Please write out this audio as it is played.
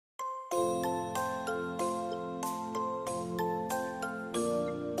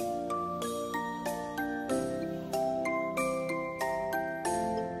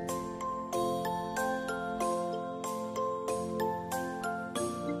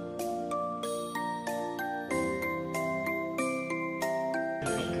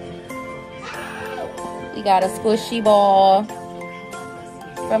He got a squishy ball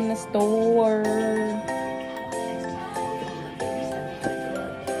from the store.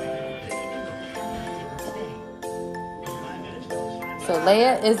 So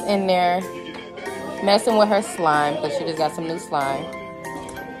Leia is in there messing with her slime because she just got some new slime.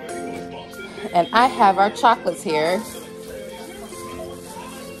 And I have our chocolates here.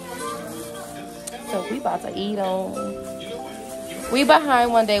 So we about to eat them. We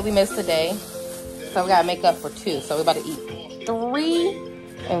behind one day, we missed a day. So we gotta make up for 2. So we about to eat 3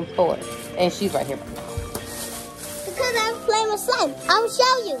 and 4. And she's right here. Because I'm playing with slime. I will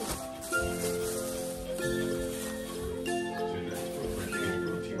show you.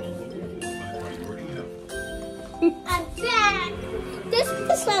 I'm back. This is what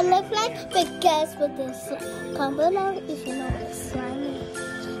the slime looks like. But guess what this slime? Comment below if you know what slime is.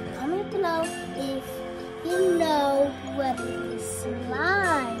 Comment below if you know what is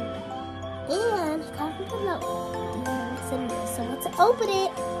slime. And comment below. So let's open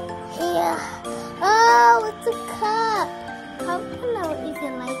it. Here. Oh, it's a cup. Comment below if you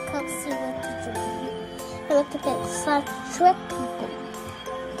like cups to what to drink. And look at that. It's like trick people.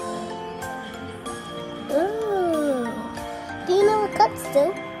 Ooh. Do you know what cups do?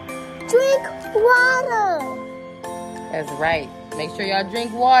 Drink water. That's right. Make sure y'all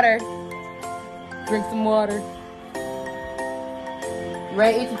drink water. Drink some water. You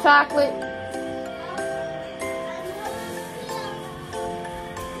ready to eat your chocolate?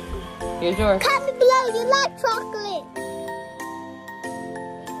 Here's yours. Comment below if you like chocolate.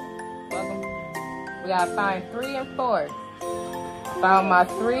 Welcome. We gotta find 3 and 4. Found my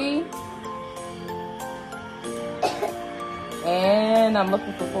 3. And I'm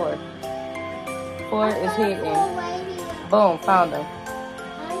looking for 4. 4 is hidden. Boom, found them.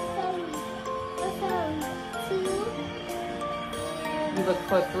 I found 2. You look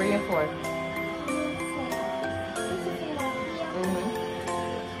for 3 and 4.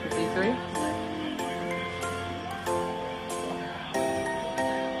 You see 3?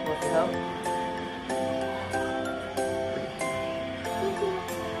 What's the help?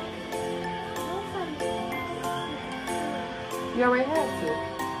 You already had 2.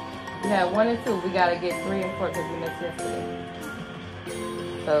 You had 1 and 2. We gotta get 3 and 4 because we missed yesterday.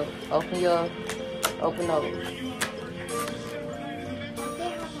 So open those.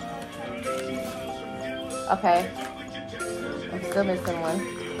 Okay. I'm still missing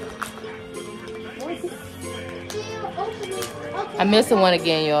 1. I'm missing 1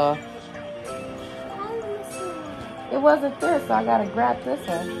 again, y'all. It wasn't there, so I gotta grab this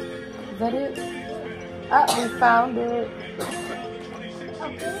one. Is that it? Oh, we found it.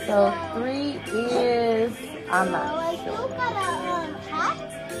 So 3 is, I'm not sure.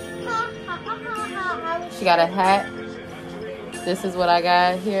 She got a hat. This is what I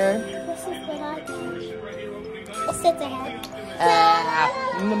got here. This is what I got. What's it the hat?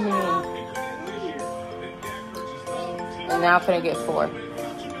 And now I'm gonna get 4.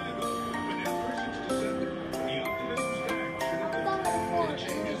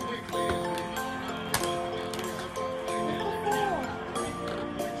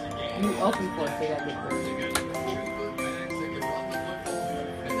 You open 4, so you gotta get 3.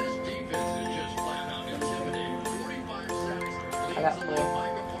 I got 4.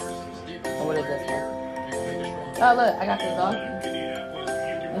 And what is this one? Oh look, I got the doggy.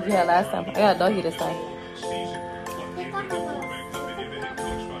 What you had last time? I got a doggy this time.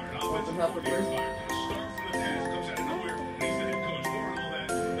 Want some help with this?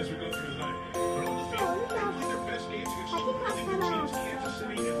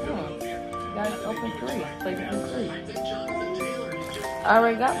 Guys, open 3. Play with 3. I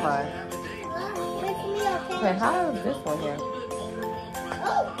already got mine. Okay, how is this one here?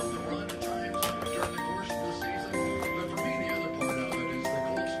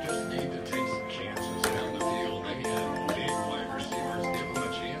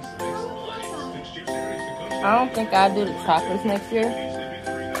 I don't think I'll do the chocolates next year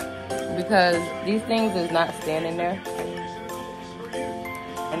because these things is not standing there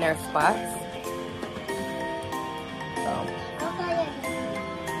in their spots.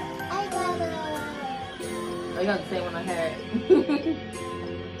 I got the same one I had.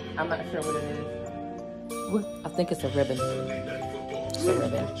 I'm not sure what it is. I think it's a ribbon. It's a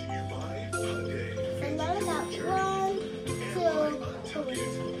ribbon. And then we got 1, 2,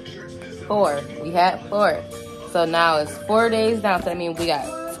 3. 4. We had 4. So now it's 4 days down. So that means we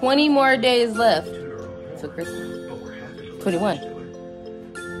got 20 more days left to Christmas. 21.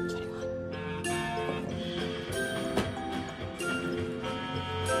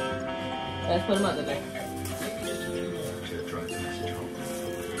 Let's put them up there.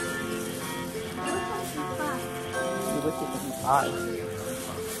 biscuits and eat 5.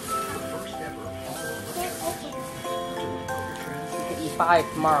 You can eat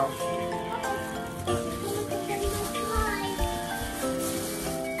 5 tomorrow.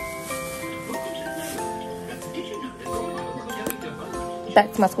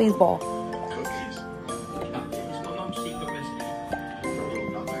 Back to my squeeze ball.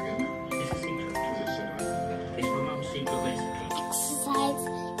 Exercise,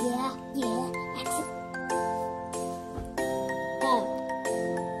 yeah, exercise.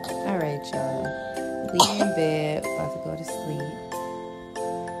 Alright, y'all. We in bed, about to go to sleep.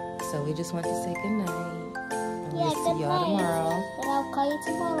 So we just want to say good night. And we'll see y'all tomorrow. And I'll call you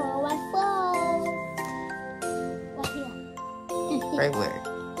tomorrow on my phone. Right here. Right where?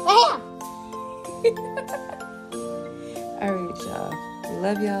 Right Alright, y'all. We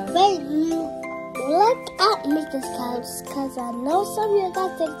love y'all. here. Wait, look at Mika's couch, because I know some of you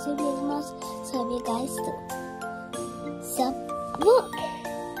guys think to be as much, some of you guys do. So, look at it.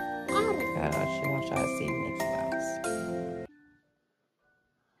 She wants y'all to see Mickey Mouse.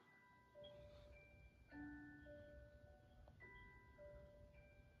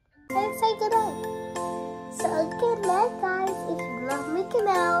 And say good night. So, good night, guys, if you love Mickey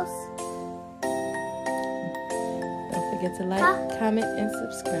Mouse. Don't forget to like, comment, and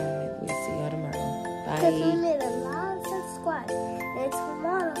subscribe. We'll see y'all tomorrow. Because we Bye. made a lot of subscribe. And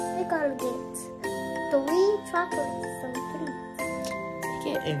tomorrow, we're going to get 3 chocolates. So, 3.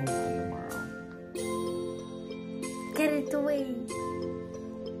 Get anything tomorrow. Get it 3.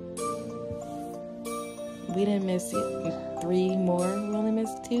 We didn't miss it. 3 more. We only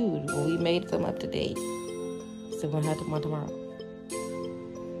missed 2. We made them up to date. So we're going to have one tomorrow.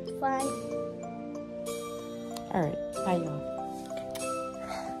 Fine. Alright. Bye, y'all.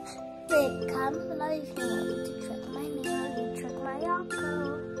 Then comment below if you want me to check my nail, you check my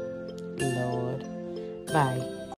alcohol. Lord. Bye.